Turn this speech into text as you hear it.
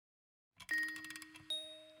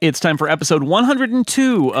It's time for episode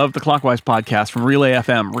 102 of the Clockwise podcast from Relay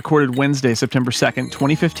FM, recorded Wednesday, September 2nd,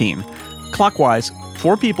 2015. Clockwise,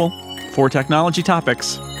 4 people, 4 technology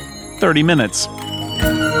topics, 30 minutes.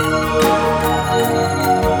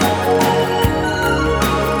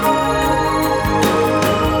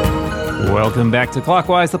 Welcome back to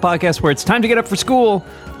Clockwise, the podcast where it's time to get up for school.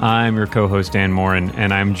 I'm your co-host, Dan Morin,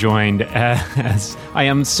 and I'm joined, as I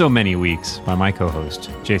am so many weeks, by my co-host,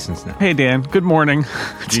 Jason Snell. Hey, Dan. Good morning.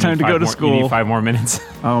 It's time to go to school. You need 5 more minutes?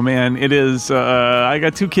 Oh, man. It is. I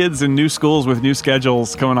got 2 kids in new schools with new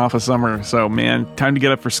schedules coming off of summer. So, man, time to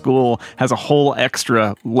get up for school has a whole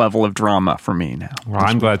extra level of drama for me now. Well,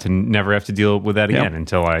 I'm glad to never have to deal with that again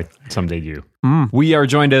until I someday do. We are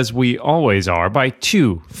joined, as we always are, by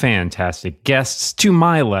 2 fantastic guests. To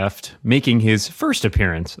my left, making his first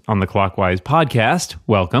appearance on the Clockwise podcast.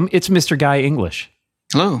 Welcome. It's Mr. Guy English.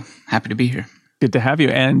 Hello. Happy to be here. Good to have you.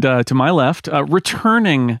 And to my left,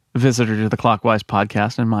 returning visitor to the Clockwise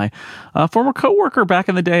podcast and my former coworker back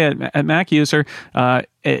in the day at Mac User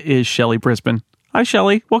is Shelley Brisbane. Hi,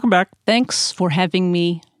 Shelley. Welcome back. Thanks for having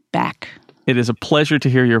me back. It is a pleasure to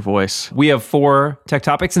hear your voice. We have 4 tech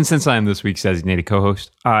topics, and since I am this week's designated co-host,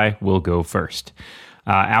 I will go first.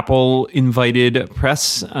 Apple invited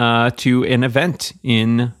press to an event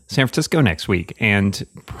in San Francisco next week, and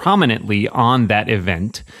prominently on that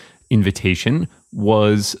event invitation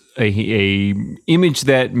was a image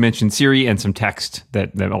that mentioned Siri and some text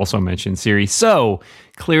that also mentioned Siri. So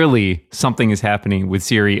clearly something is happening with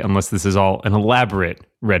Siri, unless this is all an elaborate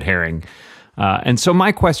red herring. And so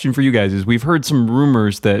my question for you guys is, we've heard some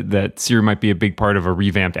rumors that Siri might be a big part of a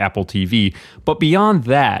revamped Apple TV, but beyond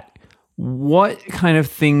that, what kind of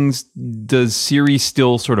things does Siri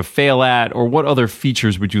still sort of fail at, or what other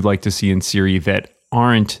features would you like to see in Siri that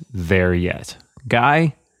aren't there yet?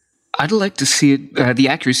 Guy? I'd like to see it. The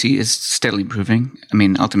accuracy is steadily improving. I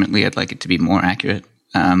mean, ultimately, I'd like it to be more accurate.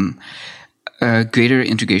 Greater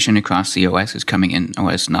integration across the OS is coming in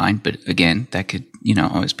OS 9, but again, that could,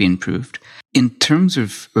 always be improved. In terms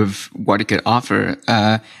of what it could offer,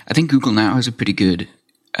 I think Google now has a pretty good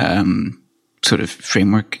sort of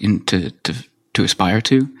framework to aspire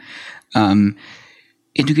to.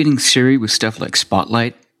 Integrating Siri with stuff like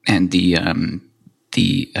Spotlight and the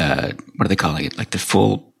what are they calling it? Like the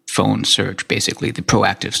full phone search, basically the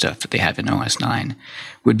proactive stuff that they have in OS 9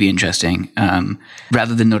 would be interesting.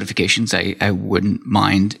 Rather than notifications, I wouldn't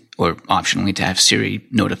mind, or optionally, to have Siri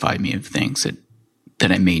notify me of things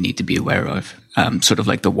that I may need to be aware of. Sort of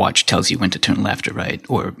like the watch tells you when to turn left or right,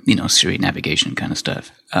 or, Siri navigation kind of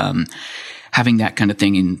stuff. Having that kind of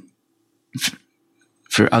thing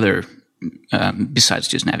for other, besides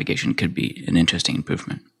just navigation, could be an interesting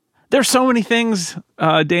improvement. There's so many things,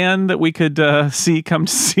 Dan, that we could see come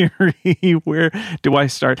to Siri. Where do I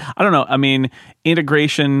start? I don't know. I mean,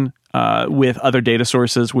 integration with other data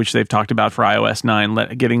sources, which they've talked about for iOS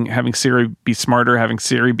 9, having Siri be smarter, having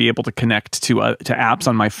Siri be able to connect to apps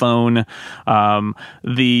on my phone.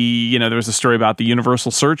 There was a story about the universal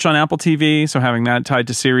search on Apple TV, so having that tied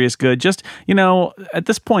to Siri is good. Just, at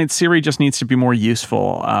this point, Siri just needs to be more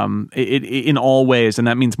useful in all ways, and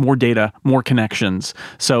that means more data, more connections.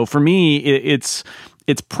 So for me, it's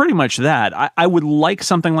pretty much that. I would like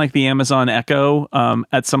something like the Amazon Echo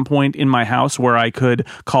at some point in my house where I could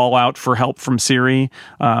call out for help from Siri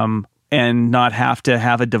and not have to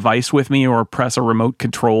have a device with me or press a remote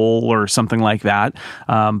control or something like that.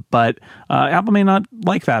 But Apple may not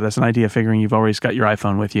like that as an idea, figuring you've always got your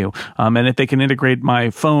iPhone with you. And if they can integrate my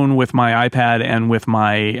phone with my iPad and with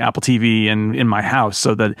my Apple TV and in my house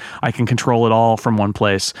so that I can control it all from one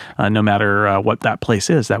place, no matter what that place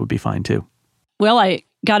is, that would be fine too. Well, I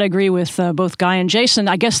got to agree with both Guy and Jason.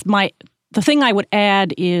 I guess the thing I would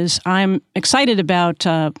add is I'm excited about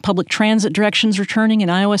public transit directions returning in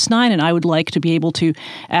iOS 9, and I would like to be able to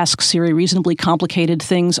ask Siri reasonably complicated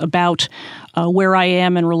things about where I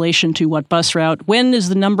am in relation to what bus route. When is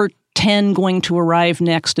the number 10 going to arrive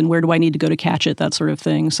next, and where do I need to go to catch it, that sort of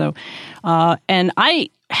thing. So, and I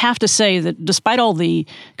have to say that despite all the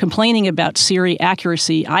complaining about Siri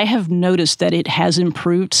accuracy, I have noticed that it has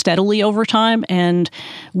improved steadily over time, and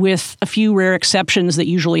with a few rare exceptions that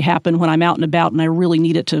usually happen when I'm out and about and I really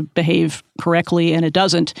need it to behave correctly and it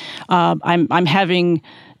doesn't, I'm having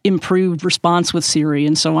improved response with Siri,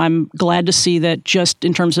 and so I'm glad to see that just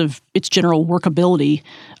in terms of its general workability,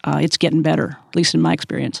 it's getting better, at least in my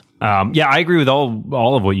experience. Yeah, I agree with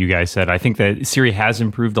all of what you guys said. I think that Siri has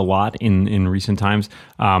improved a lot in recent times.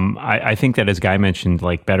 I think that, as Guy mentioned,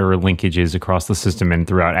 like better linkages across the system and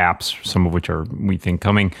throughout apps, some of which are, we think,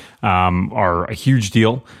 coming, are a huge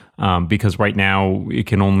deal. because right now it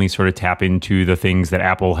can only sort of tap into the things that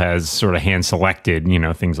Apple has sort of hand selected,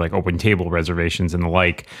 things like open table reservations and the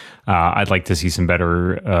like. I'd like to see some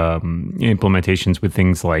better implementations with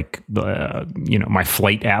things like, my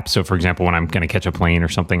flight app. So, for example, when I'm going to catch a plane or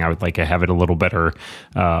something, I would like to have it a little better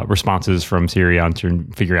responses from Siri on to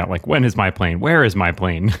figure out, like, when is my plane? Where is my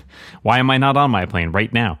plane? Why am I not on my plane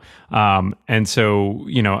right now? And so,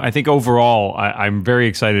 I think overall, I'm very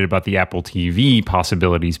excited about the Apple TV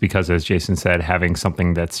possibilities because, as Jason said, having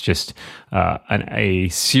something that's just a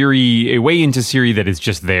way into Siri that is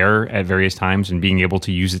just there at various times and being able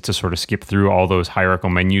to use it to sort of skip through all those hierarchical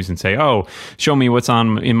menus and say, oh, show me what's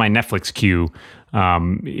on in my Netflix queue,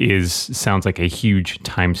 sounds like a huge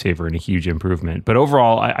time saver and a huge improvement. But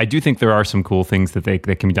overall, I do think there are some cool things that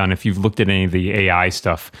can be done. If you've looked at any of the AI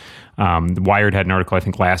stuff, Wired had an article, I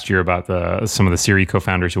think, last year about some of the Siri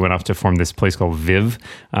co-founders who went off to form this place called Viv,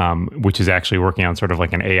 which is actually working on sort of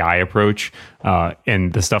like an AI approach.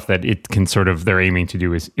 And the stuff that it can they're aiming to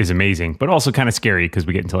do is amazing, but also kind of scary because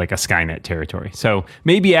we get into like a Skynet territory. So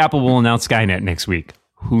maybe Apple will announce Skynet next week.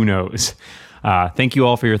 Who knows? Thank you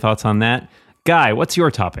all for your thoughts on that. Guy, what's your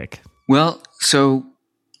topic? Well, so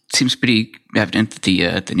it seems pretty evident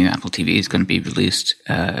that the new Apple TV is going to be released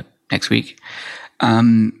next week.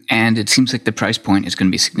 And it seems like the price point is going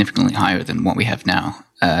to be significantly higher than what we have now.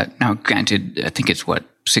 Now, granted, I think it's $69,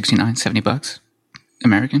 $70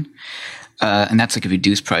 American. And that's like a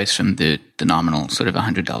reduced price from the nominal sort of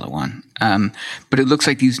 $100 one. But it looks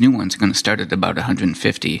like these new ones are going to start at about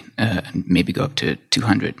 $150 and maybe go up to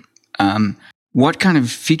 $200. What kind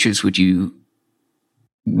of features would you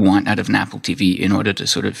want out of an Apple TV in order to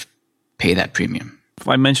sort of pay that premium?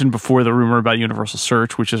 I mentioned before the rumor about universal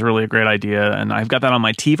search, which is really a great idea. And I've got that on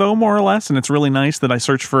my TiVo, more or less. And it's really nice that I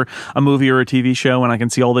search for a movie or a TV show and I can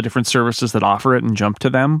see all the different services that offer it and jump to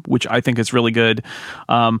them, which I think is really good.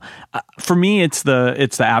 For me, it's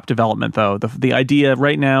the app development, though. The idea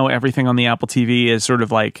right now, everything on the Apple TV is sort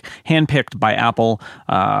of like handpicked by Apple.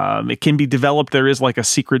 It can be developed. There is like a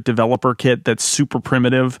secret developer kit that's super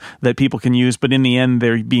primitive that people can use. But in the end,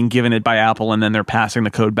 they're being given it by Apple and then they're passing the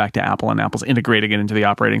code back to Apple and Apple's integrating it into the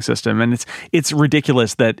operating system. And it's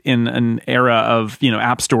ridiculous that in an era of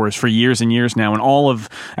app stores for years and years now, and all of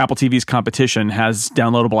Apple TV's competition has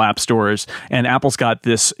downloadable app stores, and Apple's got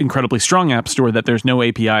this incredibly strong app store that there's no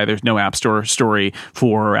API, there's no app store story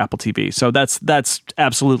for Apple TV. So that's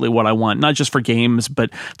absolutely what I want, not just for games,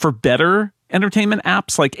 but for better entertainment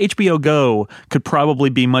apps. Like HBO Go could probably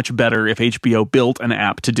be much better if HBO built an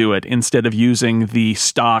app to do it instead of using the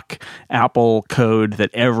stock Apple code that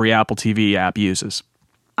every Apple TV app uses.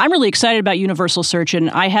 I'm really excited about universal search, and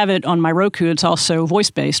I have it on my Roku. It's also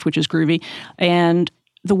voice-based, which is groovy. And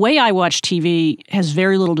the way I watch TV has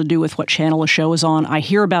very little to do with what channel a show is on. I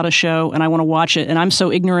hear about a show and I want to watch it, and I'm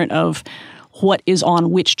so ignorant of what is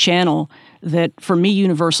on which channel that for me,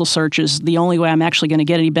 universal search is the only way I'm actually going to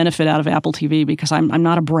get any benefit out of Apple TV, because I'm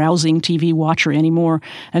not a browsing TV watcher anymore.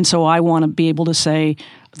 And so I want to be able to say,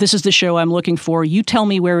 this is the show I'm looking for. You tell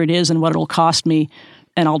me where it is and what it'll cost me,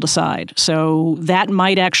 and I'll decide. So that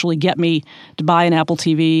might actually get me to buy an Apple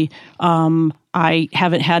TV. I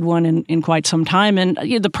haven't had one in quite some time, and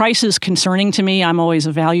the price is concerning to me. I'm always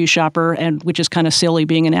a value shopper, and which is kind of silly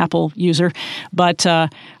being an Apple user. But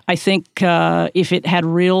I think if it had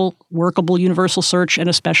real workable universal search, and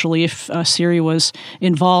especially if Siri was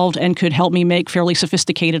involved and could help me make fairly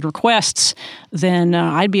sophisticated requests, then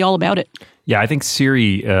I'd be all about it. Yeah, I think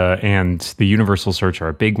Siri and the universal search are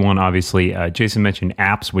a big one, obviously. Jason mentioned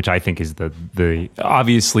apps, which I think is the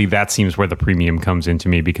obviously that seems where the premium comes into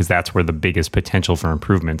me, because that's where the biggest potential for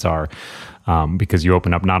improvements are. Because you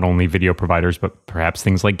open up not only video providers, but perhaps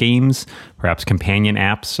things like games, perhaps companion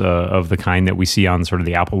apps of the kind that we see on sort of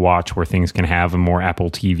the Apple Watch, where things can have a more Apple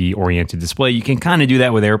TV-oriented display. You can kind of do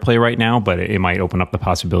that with AirPlay right now, but it might open up the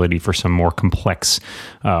possibility for some more complex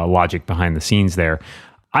logic behind the scenes there.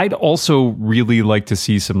 I'd also really like to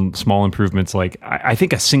see some small improvements. Like, I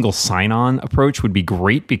think a single sign-on approach would be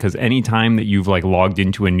great, because anytime that you've like logged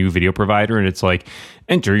into a new video provider and it's like,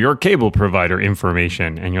 enter your cable provider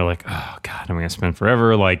information, and you're like, oh God, I'm going to spend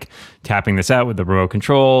forever like tapping this out with the remote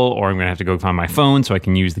control, or I'm going to have to go find my phone so I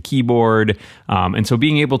can use the keyboard. And so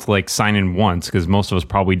being able to like sign in once, because most of us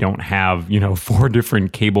probably don't have, 4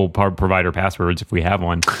 different cable provider passwords if we have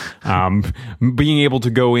one. Being able to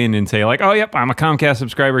go in and say like, oh, yep, I'm a Comcast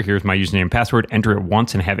subscriber. Here's my username and password. Enter it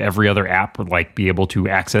once and have every other app like be able to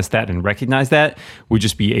access that and recognize that would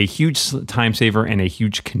just be a huge time saver and a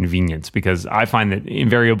huge convenience, because I find that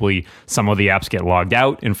invariably some of the apps get logged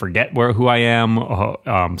out and forget who I am.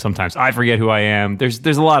 Sometimes sometimes I forget who I am. There's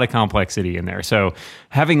a lot of complexity in there. So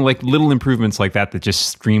having like little improvements like that just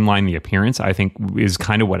streamline the appearance, I think is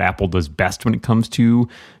kind of what Apple does best when it comes to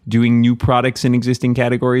doing new products in existing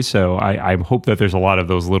categories. So I hope that there's a lot of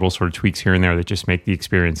those little sort of tweaks here and there that just make the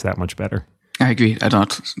experience that much better. I agree. I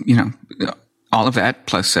don't, all of that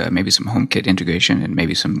plus maybe some HomeKit integration and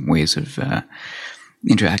maybe some ways of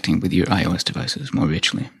interacting with your iOS devices more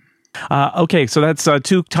richly. Okay, so that's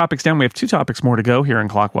 2 topics down. We have 2 topics more to go here in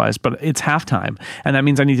Clockwise, but it's halftime. And that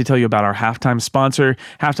means I need to tell you about our halftime sponsor.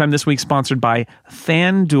 Halftime this week sponsored by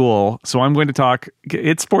FanDuel. So I'm going to talk,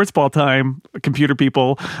 it's sports ball time, computer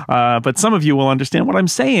people, but some of you will understand what I'm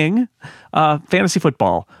saying. Fantasy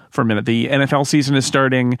football. For a minute. The NFL season is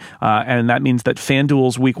starting, and that means that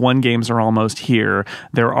FanDuel's Week 1 games are almost here.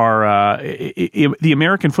 There are the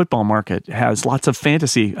American football market has lots of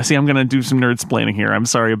fantasy. See, I'm going to do some nerd-splaining here. I'm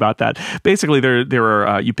sorry about that. Basically, there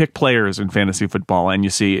are you pick players in fantasy football, and you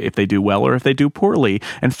see if they do well or if they do poorly.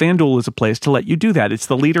 And FanDuel is a place to let you do that. It's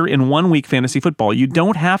the leader in 1-week fantasy football. You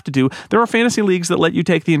don't have to do. There are fantasy leagues that let you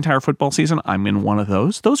take the entire football season. I'm in one of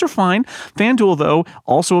those. Those are fine. FanDuel, though,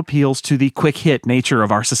 also appeals to the quick hit nature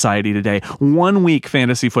of our society today. 1 week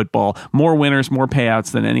fantasy football, more winners, more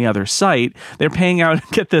payouts than any other site. They're paying out,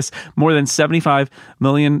 get this, more than $75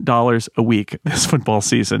 million a week this football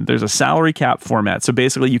season. There's a salary cap format. So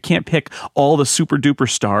basically you can't pick all the super duper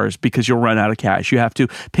stars because you'll run out of cash. You have to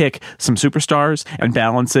pick some superstars and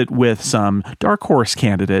balance it with some dark horse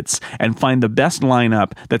candidates and find the best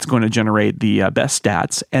lineup that's going to generate the best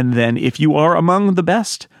stats. And then if you are among the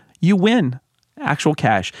best, you win. Actual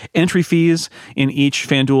cash. Entry fees in each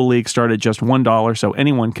FanDuel league start at just $1, so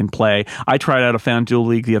anyone can play. I tried out a FanDuel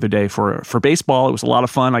league the other day for baseball. It was a lot of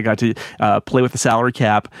fun. I got to play with the salary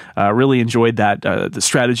cap. Really enjoyed that. The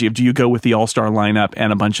strategy of do you go with the all-star lineup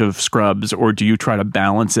and a bunch of scrubs, or do you try to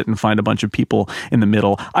balance it and find a bunch of people in the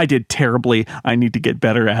middle? I did terribly. I need to get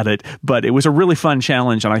better at it, but it was a really fun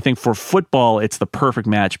challenge, and I think for football, it's the perfect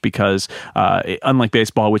match because unlike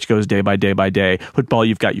baseball, which goes day by day by day, football,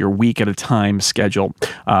 you've got your week at a time schedule.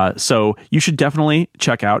 So you should definitely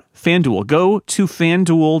check out FanDuel. Go to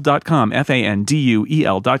FanDuel.com,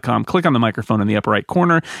 FanDuel.com. Click on the microphone in the upper right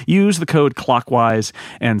corner. Use the code Clockwise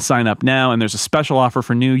and sign up now. And there's a special offer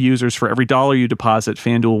for new users. For every $1 you deposit,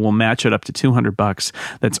 FanDuel will match it up to $200.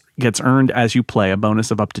 That gets earned as you play. A bonus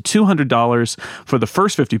of up to $200 for the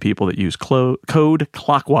first 50 people that use code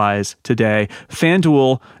Clockwise today.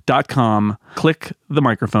 FanDuel.com. Click the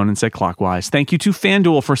microphone and say Clockwise. Thank you to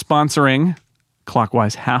FanDuel for sponsoring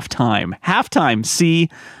Clockwise Halftime. Halftime, see,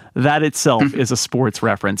 that itself is a sports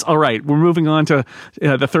reference. All right, we're moving on to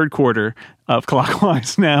the third quarter of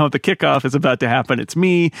Clockwise now. The kickoff is about to happen. It's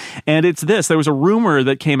me, and it's this. There was a rumor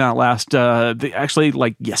that came out actually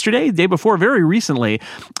like yesterday, the day before, very recently,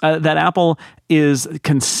 that Apple is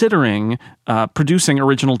considering producing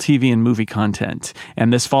original TV and movie content.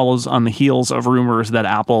 And this follows on the heels of rumors that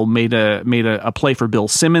Apple made a play for Bill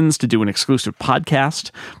Simmons to do an exclusive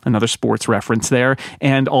podcast, another sports reference there,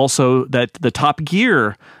 and also that the Top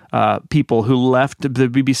Gear people who left the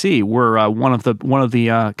BBC were one of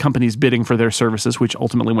the companies bidding for their services, which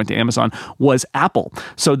ultimately went to Amazon, was Apple.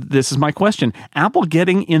 So this is my question. Apple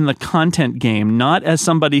getting in the content game, not as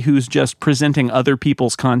somebody who's just presenting other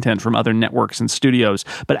people's content from other networks and studios,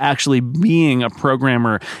 but actually being a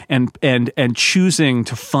programmer and choosing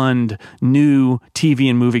to fund new TV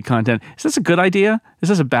and movie content. Is this a good idea? Is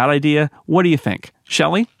this a bad idea? What do you think?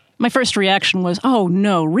 Shelley? My first reaction was, oh,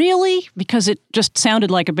 no, really? Because it just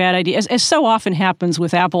sounded like a bad idea. As so often happens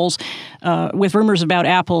with with rumors about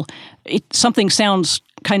Apple, something sounds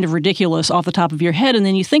kind of ridiculous off the top of your head, and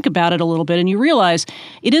then you think about it a little bit and you realize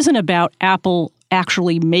it isn't about Apple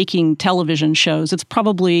actually making television shows. It's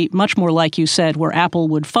probably much more like you said, where Apple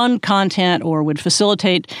would fund content or would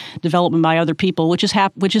facilitate development by other people, which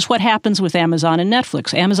is what happens with Amazon and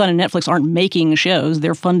Netflix. Amazon and Netflix aren't making shows.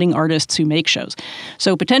 They're funding artists who make shows.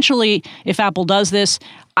 So potentially, if Apple does this,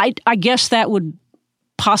 I guess that would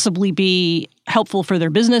possibly be helpful for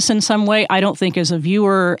their business in some way. I don't think as a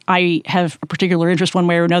viewer I have a particular interest one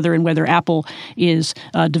way or another in whether Apple is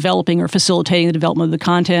developing or facilitating the development of the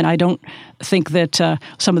content. I don't think that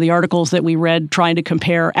some of the articles that we read trying to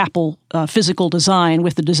compare Apple physical design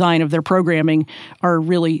with the design of their programming are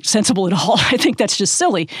really sensible at all. I think that's just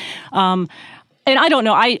silly. And I don't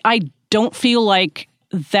know. I don't feel like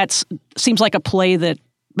that seems like a play that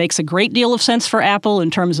makes a great deal of sense for Apple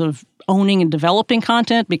in terms of owning and developing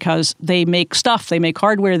content because they make stuff, they make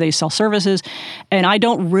hardware, they sell services. And I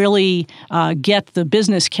don't really get the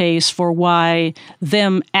business case for why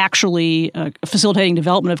them actually facilitating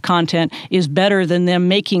development of content is better than them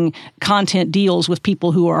making content deals with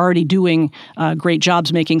people who are already doing great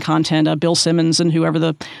jobs making content. Bill Simmons and whoever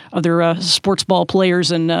the other sports ball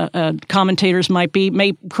players and commentators might be,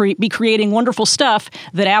 may be creating wonderful stuff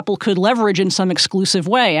that Apple could leverage in some exclusive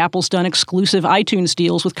way. Apple's done exclusive iTunes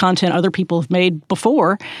deals with content other people have made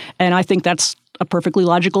before, and I think that's a perfectly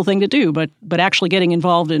logical thing to do. But actually getting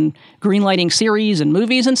involved in greenlighting series and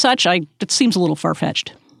movies and such, it seems a little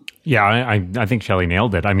far-fetched. Yeah, I think Shelley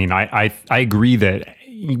nailed it. I mean, I agree that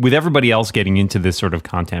with everybody else getting into this sort of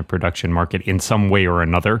content production market in some way or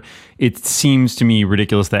another, it seems to me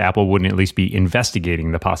ridiculous that Apple wouldn't at least be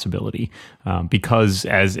investigating the possibility. Because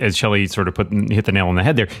as Shelley sort of hit the nail on the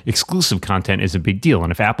head there, exclusive content is a big deal.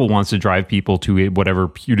 And if Apple wants to drive people to whatever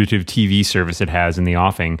putative TV service it has in the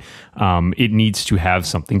offing, it needs to have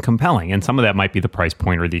something compelling. And some of that might be the price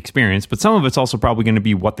point or the experience, but some of it's also probably going to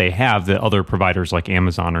be what they have that other providers like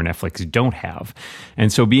Amazon or Netflix don't have.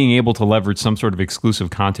 And so being able to leverage some sort of exclusive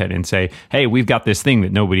content and say, hey, we've got this thing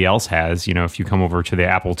that nobody else has, if you come over to the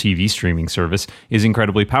Apple TV streaming service, is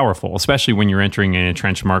incredibly powerful, especially when you're entering an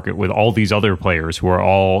entrenched market with all these other players who are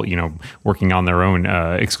all, working on their own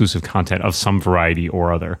exclusive content of some variety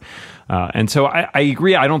or other. And so I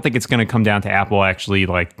agree. I don't think it's going to come down to Apple actually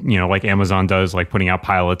like Amazon does, like putting out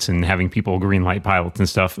pilots and having people greenlight pilots and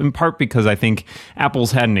stuff, in part because I think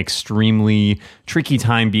Apple's had an extremely tricky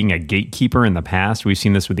time being a gatekeeper in the past. We've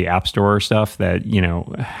seen this with the App Store stuff that,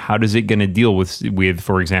 how does it going to deal with,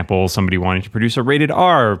 for example, somebody wanting to produce a rated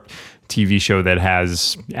R TV show that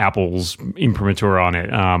has Apple's imprimatur on it.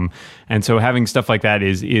 And so having stuff like that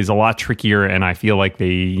is a lot trickier, and I feel like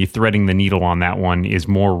threading the needle on that one is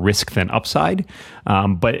more risk than upside.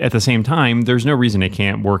 But at the same time, there's no reason it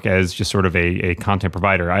can't work as just sort of a content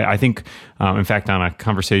provider. I think, in fact, on a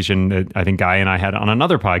conversation that I think Guy and I had on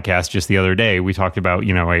another podcast just the other day, we talked about,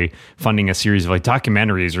 funding a series of like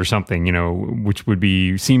documentaries or something, which would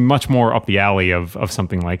seem much more up the alley of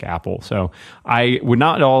something like Apple. So I would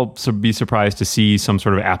not also be surprised to see some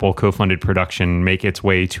sort of Apple co-funded production make its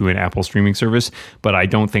way to an Apple streaming service, but I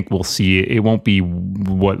don't think we'll see it. It won't be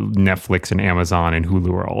what Netflix and Amazon and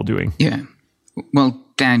Hulu are all doing. Yeah. Well,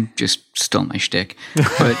 Dan just stole my shtick,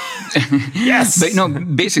 but yes, but no,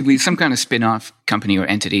 basically some kind of spin-off company or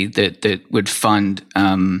entity that would fund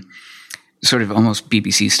sort of almost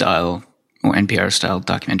BBC style or NPR style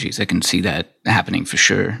documentaries. I can see that happening for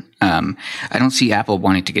sure. I don't see Apple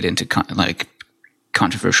wanting to get into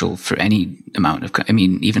controversial for any amount of. I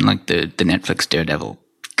mean, even like the Netflix Daredevil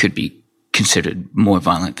could be considered more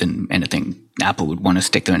violent than anything Apple would want to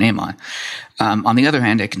stick their name on. On the other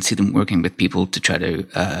hand, I can see them working with people to try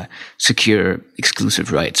to secure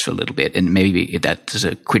exclusive rights for a little bit. And maybe if that is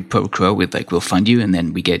a quid pro quo with like, we'll fund you and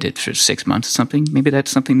then we get it for 6 months or something. Maybe that's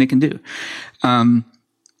something they can do.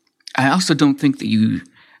 I also don't think that you,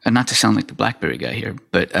 not to sound like the BlackBerry guy here,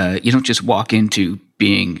 but you don't just walk into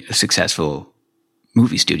being a successful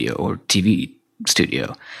movie studio or TV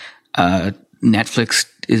studio. Netflix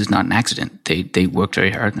is not an accident. They worked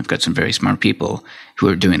very hard and they've got some very smart people who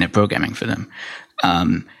are doing their programming for them.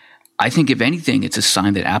 I think if anything, it's a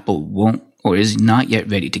sign that Apple won't or is not yet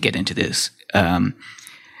ready to get into this,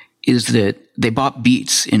 is that they bought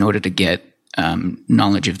Beats in order to get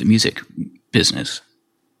knowledge of the music business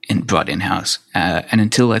and brought in-house. And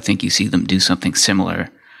until I think you see them do something similar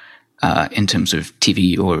in terms of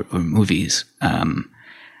TV or movies,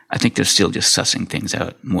 I think they're still just sussing things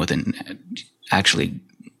out more than actually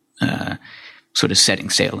sort of setting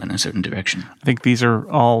sail in a certain direction. I think these are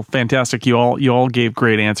all fantastic. You all gave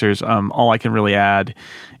great answers. All I can really add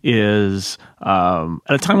is at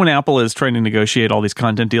a time when Apple is trying to negotiate all these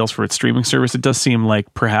content deals for its streaming service, it does seem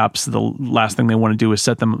like perhaps the last thing they want to do is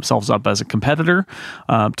set themselves up as a competitor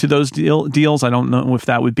to those deals. I don't know if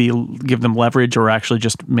that would be give them leverage or actually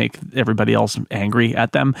just make everybody else angry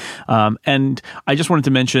at them. And I just wanted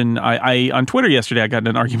to mention, I on Twitter yesterday, I got in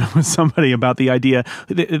an argument with somebody about the idea.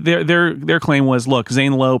 Their claim was, look,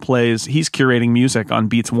 Zane Lowe he's curating music on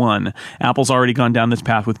Beats One. Apple's already gone down this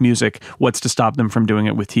path with music. What's to stop them from doing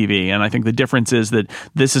it with TV? And I think the difference difference is that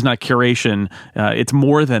this is not curation. It's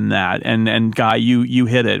more than that. And Guy, you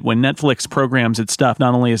hit it. When Netflix programs its stuff,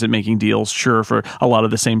 not only is it making deals, sure, for a lot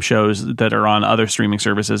of the same shows that are on other streaming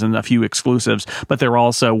services and a few exclusives, but they're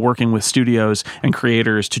also working with studios and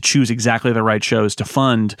creators to choose exactly the right shows to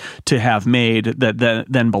fund, to have made that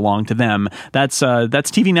then belong to them. That's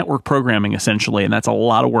TV network programming essentially, and that's a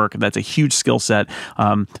lot of work. That's a huge skill set.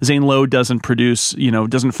 Zane Lowe doesn't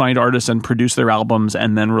find artists and produce their albums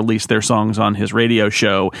and then release their songs on his radio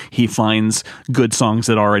show. He finds good songs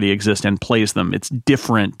that already exist and plays them. It's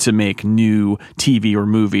different to make new TV or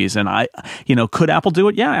movies. And could Apple do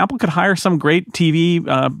it? Yeah, Apple could hire some great TV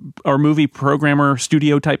or movie programmer,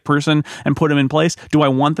 studio type person and put them in place. Do I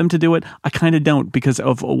want them to do it? I kind of don't, because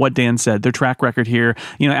of what Dan said. Their track record here,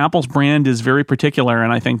 Apple's brand is very particular,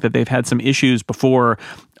 and I think that they've had some issues before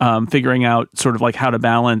figuring out sort of like how to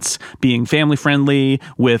balance being family friendly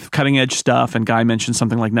with cutting edge stuff. And Guy mentioned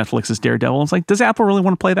something like Netflix's Daredevil. It's like, does Apple really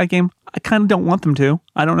want to play that game? I kind of don't want them to.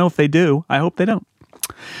 I don't know if they do. I hope they don't.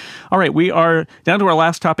 All right, we are down to our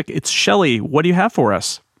last topic. It's Shelley. What do you have for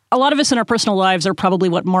us? A lot of us in our personal lives are probably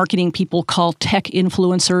what marketing people call tech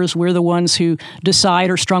influencers. We're the ones who decide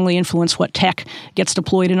or strongly influence what tech gets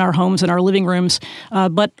deployed in our homes and our living rooms.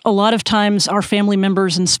 But a lot of times our family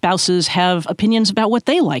members and spouses have opinions about what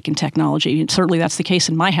they like in technology. And certainly that's the case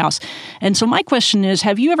in my house. And so my question is,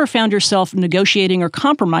 have you ever found yourself negotiating or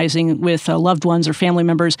compromising with loved ones or family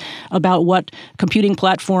members about what computing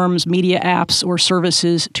platforms, media apps, or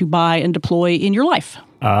services to buy and deploy in your life?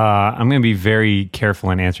 I'm going to be very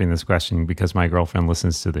careful in answering this question because my girlfriend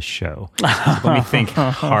listens to the show. So let me think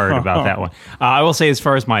hard about that one. I will say, as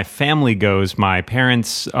far as my family goes, my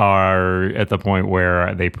parents are at the point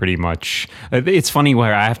where they pretty much, it's funny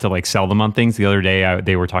where I have to like sell them on things. The other day,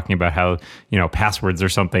 they were talking about how, passwords or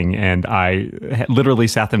something. And I literally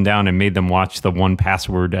sat them down and made them watch the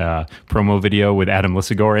 1Password promo video with Adam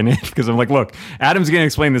Lisagor in it. Because I'm like, look, Adam's going to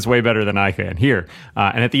explain this way better than I can here.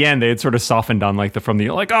 And at the end, they had sort of softened on like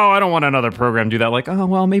like, oh, I don't want another program do that. Like, oh,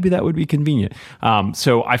 well, maybe that would be convenient.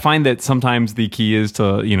 So I find that sometimes the key is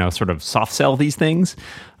to, sort of soft sell these things.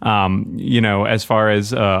 As far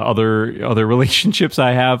as other relationships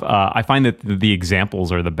I have, I find that the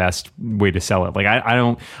examples are the best way to sell it. Like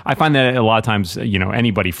I find that a lot of times,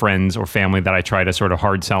 anybody, friends or family that I try to sort of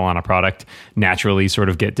hard sell on a product naturally sort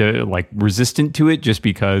of get to like resistant to it just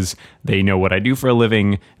because they know what I do for a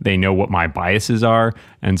living. They know what my biases are.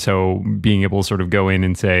 And so being able to sort of go in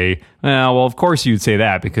and say, well, of course you'd say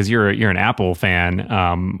that because you're an Apple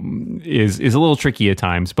fan, is a little tricky at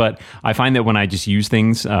times. But I find that when I just use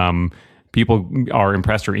things, people are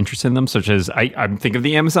impressed or interested in them, such as I think of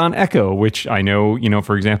the Amazon Echo, which I know,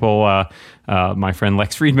 for example, my friend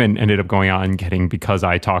Lex Friedman ended up going on and getting because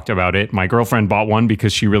I talked about it. My girlfriend bought one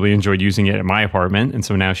because she really enjoyed using it at my apartment, and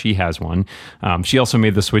so now she has one. She also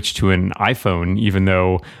made the switch to an iPhone, even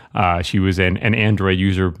though she was an Android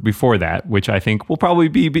user before that, which I think will probably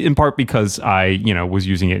be in part because I, was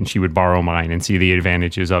using it and she would borrow mine and see the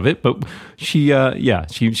advantages of it. But she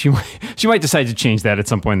might decide to change that at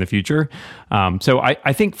some point in the future. So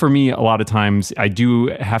I think for me, a lot of times I do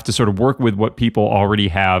have to sort of work with what people already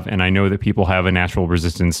have. And I know that people have a natural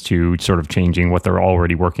resistance to sort of changing what they're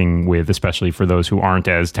already working with, especially for those who aren't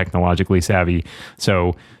as technologically savvy.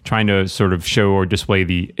 So trying to sort of show or display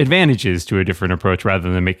the advantages to a different approach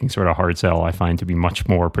rather than making sort of hard sell, I find to be much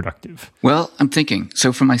more productive. Well, I'm thinking,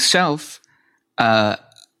 so for myself, I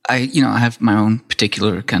have my own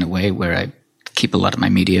particular kind of way where I keep a lot of my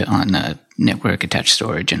media on network attached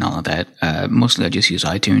storage and all of that. Mostly I just use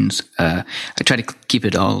iTunes. I try to keep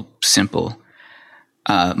it all simple,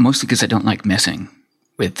 mostly because I don't like messing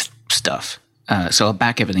with stuff. So I'll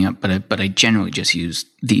back everything up, but I generally just use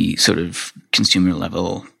the sort of consumer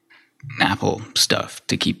level Apple stuff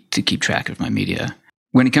to keep track of my media.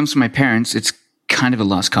 When it comes to my parents, it's kind of a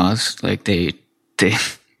lost cause. Like they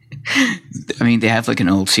have like an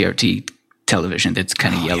old CRT television that's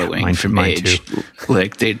kind of yellowing from age.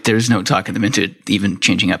 Like there's no talking them into even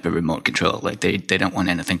changing up a remote control. Like they don't want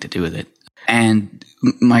anything to do with it. And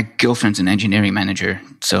my girlfriend's an engineering manager,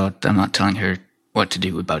 so I'm not telling her what to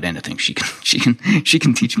do about anything. She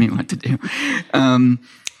can teach me what to do.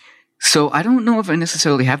 So I don't know if I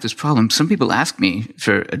necessarily have this problem. Some people ask me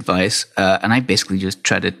for advice, and I basically just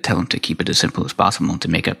try to tell them to keep it as simple as possible and to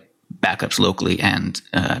make up backups locally and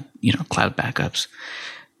cloud backups.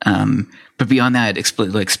 But beyond that,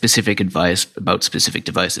 specific advice about specific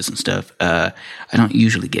devices and stuff, I don't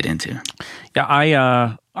usually get into.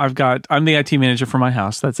 Yeah, I'm the IT manager for my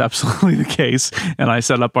house. That's absolutely the case. And I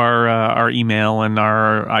set up our email and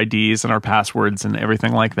our IDs and our passwords and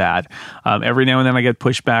everything like that. Every now and then I get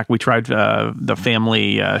pushback. We tried the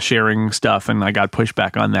family sharing stuff, and I got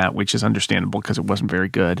pushback on that, which is understandable because it wasn't very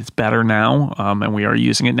good. It's better now, and we are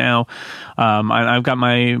using it now. I've got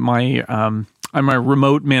I'm a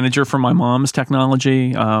remote manager for my mom's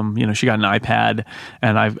technology. She got an iPad,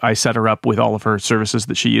 and I set her up with all of her services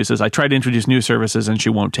that she uses. I try to introduce new services, and she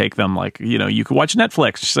won't take them. Like, you could watch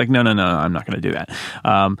Netflix. She's like, no, I'm not going to do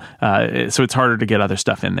that. So it's harder to get other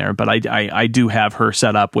stuff in there. But I do have her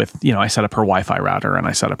set up with, I set up her Wi-Fi router, and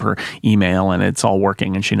I set up her email, and it's all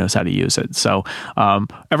working, and she knows how to use it. So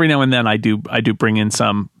every now and then I do bring in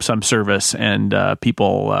some service, and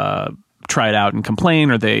people try it out and complain,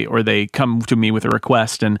 or they come to me with a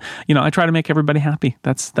request, and I try to make everybody happy.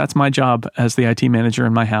 That's my job as the IT manager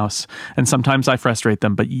in my house. And sometimes I frustrate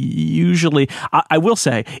them, but usually I will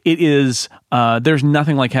say it is there's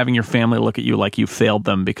nothing like having your family look at you like you failed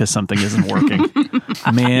them because something isn't working.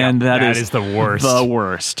 Man, that is the worst. The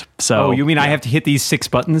worst. So you mean I have to hit these 6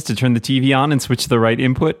 buttons to turn the TV on and switch to the right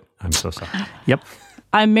input? I'm so sorry. Yep.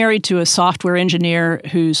 I'm married to a software engineer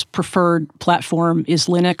whose preferred platform is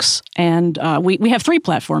Linux, and we have 3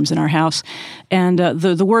 platforms in our house. And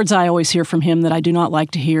the words I always hear from him that I do not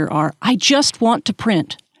like to hear are, "I just want to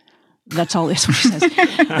print." That's all. That's what he says.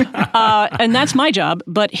 And that's my job.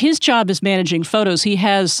 But his job is managing photos. He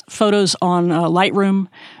has photos on Lightroom,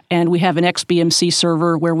 and we have an XBMC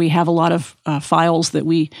server where we have a lot of files that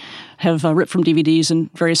we have ripped from DVDs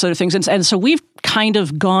and various other things. And so we've kind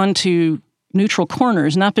of gone to neutral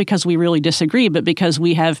corners, not because we really disagree, but because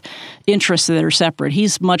we have interests that are separate.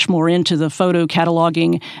 He's much more into the photo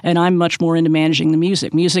cataloging, and I'm much more into managing the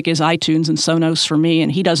music. Music is iTunes and Sonos for me,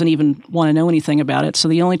 and he doesn't even want to know anything about it. So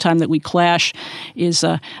the only time that we clash is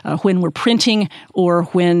when we're printing, or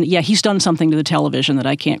when, he's done something to the television that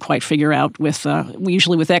I can't quite figure out with,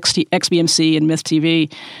 usually with XBMC and Myth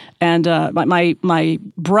TV. And my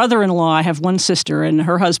brother-in-law, I have one sister, and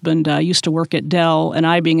her husband used to work at Dell, and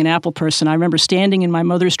I, being an Apple person, I remember standing in my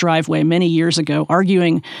mother's driveway many years ago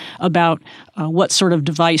arguing about what sort of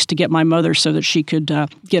device to get my mother so that she could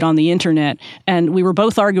get on the internet. And we were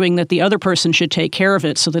both arguing that the other person should take care of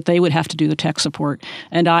it so that they would have to do the tech support.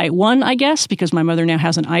 And I won, I guess, because my mother now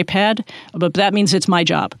has an iPad, but that means it's my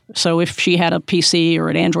job. So if she had a PC or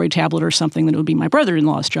an Android tablet or something, then it would be my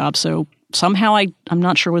brother-in-law's job. So somehow I'm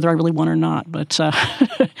not sure whether I really won or not, but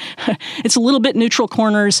it's a little bit neutral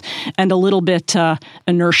corners and a little bit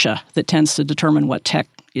inertia that tends to determine what tech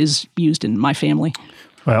is used in my family.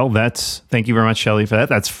 Well, thank you very much, Shelley, for that.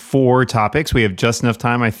 That's 4 topics. We have just enough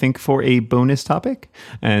time, I think, for a bonus topic.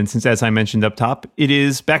 And since, as I mentioned up top, it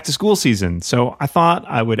is back to school season. So I thought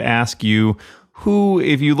I would ask you who,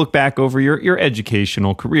 if you look back over your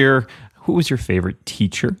educational career, who was your favorite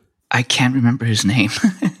teacher? I can't remember his name.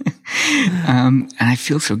 And I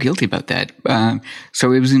feel so guilty about that.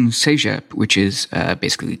 So it was in CEGEP, which is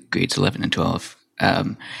basically grades 11 and 12.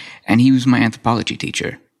 And he was my anthropology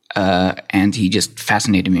teacher. And he just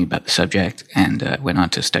fascinated me about the subject, and went on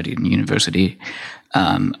to study in university.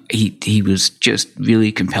 He was just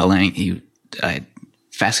really compelling. He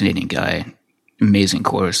fascinating guy, amazing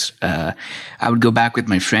course. I would go back with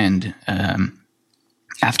my friend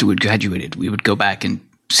after we'd graduated. We would go back and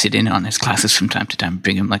sit in on his classes from time to time,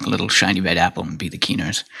 bring him like a little shiny red apple and be the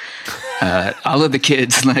keeners. All of the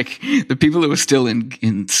kids, like the people who were still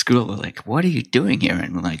in school, were like, "What are you doing here?"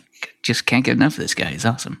 And we're like, "Just can't get enough of this guy. He's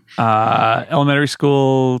awesome." Elementary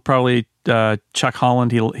school, probably Chuck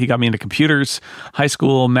Holland. He got me into computers. High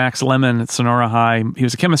school, Max Lemon at Sonora High. He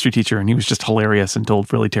was a chemistry teacher, and he was just hilarious and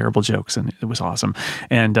told really terrible jokes, and it was awesome.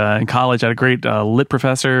 And in college, I had a great lit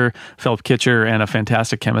professor, Philip Kitcher, and a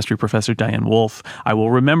fantastic chemistry professor, Diane Wolf. I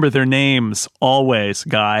will remember their names always,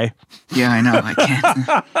 Guy. Yeah, I know. I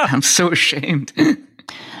can't. I'm so ashamed.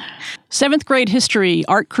 7th grade history,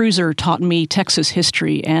 Art Cruiser taught me Texas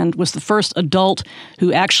history and was the first adult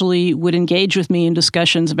who actually would engage with me in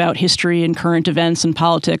discussions about history and current events and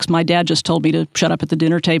politics. My dad just told me to shut up at the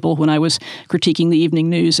dinner table when I was critiquing the evening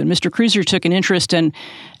news. And Mr. Cruiser took an interest and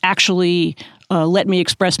actually let me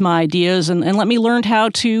express my ideas and let me learn how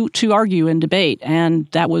to argue and debate. And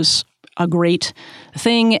that was a great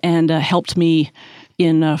thing and helped me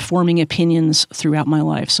in forming opinions throughout my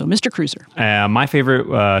life. So, Mr. Cruiser. My favorite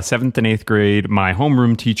 7th and 8th grade, my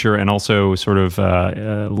homeroom teacher and also sort of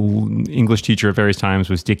English teacher at various times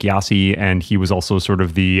was Dick Yassi, and he was also sort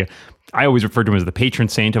of the I always referred to him as the patron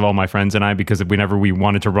saint of all my friends and I, because whenever we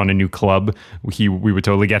wanted to run a new club, we would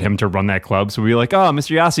totally get him to run that club. So we'd be like, oh,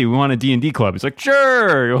 Mr. Yassi, we want a D&D club. He's like,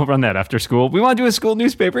 sure, we'll run that after school. We want to do a school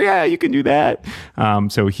newspaper. Yeah, you can do that.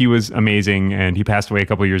 So he was amazing, and he passed away a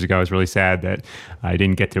couple of years ago. I was really sad that I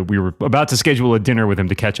didn't get to. We were about to schedule a dinner with him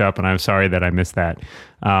to catch up, and I'm sorry that I missed that.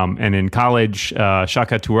 And in college,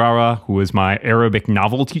 Shaka Turara, who was my Arabic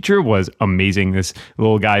novel teacher, was amazing. This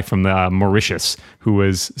little guy from the Mauritius who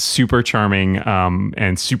was super charming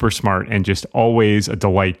and super smart and just always a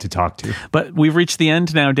delight to talk to. But we've reached the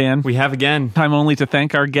end now, Dan. We have again. Time only to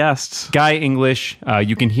thank our guests. Guy English,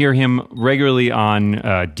 you can hear him regularly on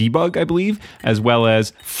Debug, I believe, as well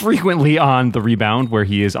as frequently on The Rebound, where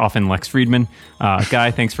he is often Lex Friedman.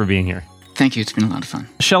 Guy, thanks for being here. Thank you. It's been a lot of fun.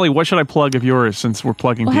 Shelley, what should I plug of yours since we're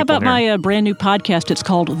plugging people How about here? my brand new podcast? It's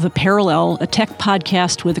called The Parallel, a tech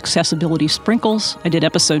podcast with accessibility sprinkles. I did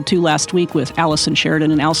episode 2 last week with Allison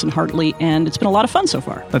Sheridan and Allison Hartley, and it's been a lot of fun so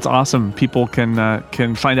far. That's awesome. People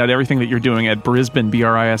can find out everything that you're doing at Brisbane,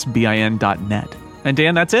 BRISBIN.net. And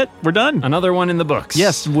Dan, that's it. We're done. Another one in the books.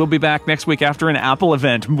 Yes, we'll be back next week after an Apple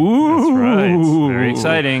event. Woo! That's right. Very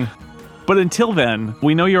exciting. But until then,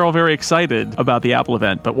 we know you're all very excited about the Apple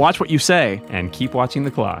event, but watch what you say. And keep watching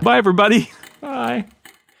the clock. Bye, everybody. Bye.